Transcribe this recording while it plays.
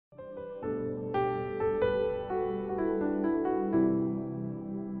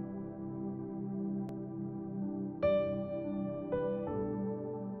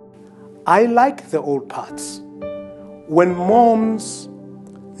I like the old parts. When moms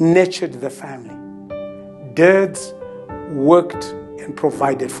nurtured the family, dads worked and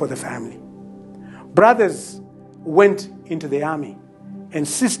provided for the family. Brothers went into the army, and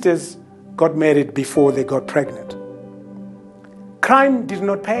sisters got married before they got pregnant. Crime did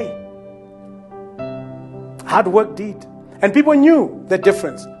not pay. Hard work did. And people knew the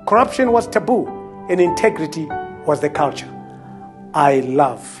difference. Corruption was taboo, and integrity was the culture. I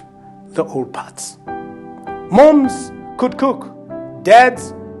love the old parts. Moms could cook.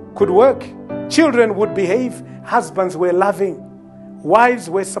 Dads could work. Children would behave. Husbands were loving. Wives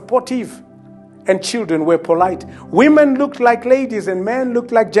were supportive. And children were polite. Women looked like ladies and men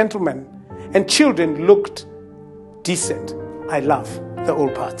looked like gentlemen. And children looked decent. I love the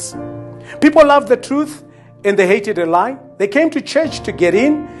old parts. People loved the truth and they hated a lie. They came to church to get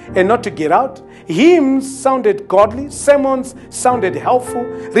in and not to get out. Hymns sounded godly. Sermons sounded helpful.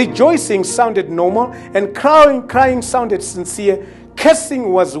 Rejoicing sounded normal. And crying sounded sincere.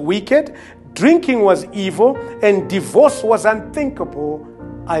 Cursing was wicked. Drinking was evil. And divorce was unthinkable.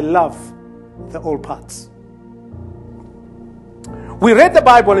 I love the old parts. We read the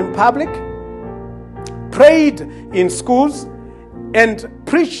Bible in public, prayed in schools, and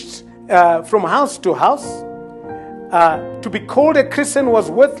preached from house to house. To be called a Christian was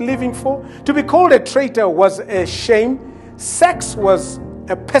worth living for. To be called a traitor was a shame. Sex was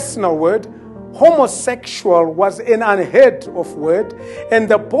a personal word. Homosexual was an unheard of word. And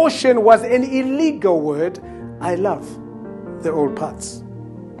abortion was an illegal word. I love the old parts.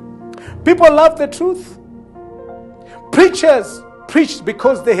 People loved the truth. Preachers preached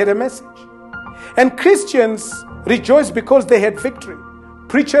because they had a message. And Christians rejoiced because they had victory.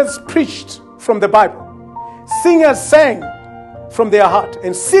 Preachers preached from the Bible. Singers sang from their heart.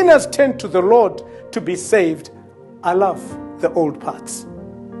 And sinners turned to the Lord to be saved. I love the old parts.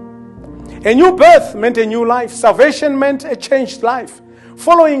 A new birth meant a new life. Salvation meant a changed life.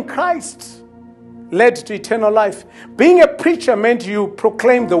 Following Christ led to eternal life. Being a preacher meant you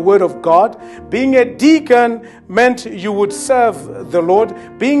proclaimed the word of God. Being a deacon meant you would serve the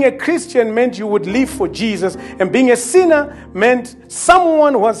Lord. Being a Christian meant you would live for Jesus. And being a sinner meant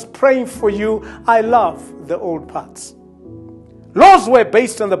someone was praying for you. I love the old parts. Laws were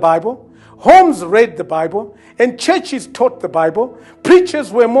based on the Bible. Homes read the Bible. And churches taught the Bible.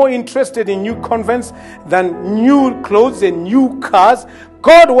 Preachers were more interested in new convents than new clothes and new cars.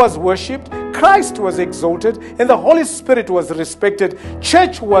 God was worshipped, Christ was exalted, and the Holy Spirit was respected.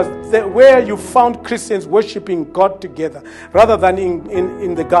 Church was where you found Christians worshiping God together, rather than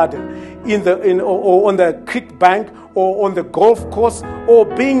in the garden, or on the creek bank, or on the golf course, or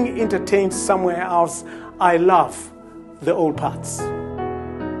being entertained somewhere else. I love the old parts.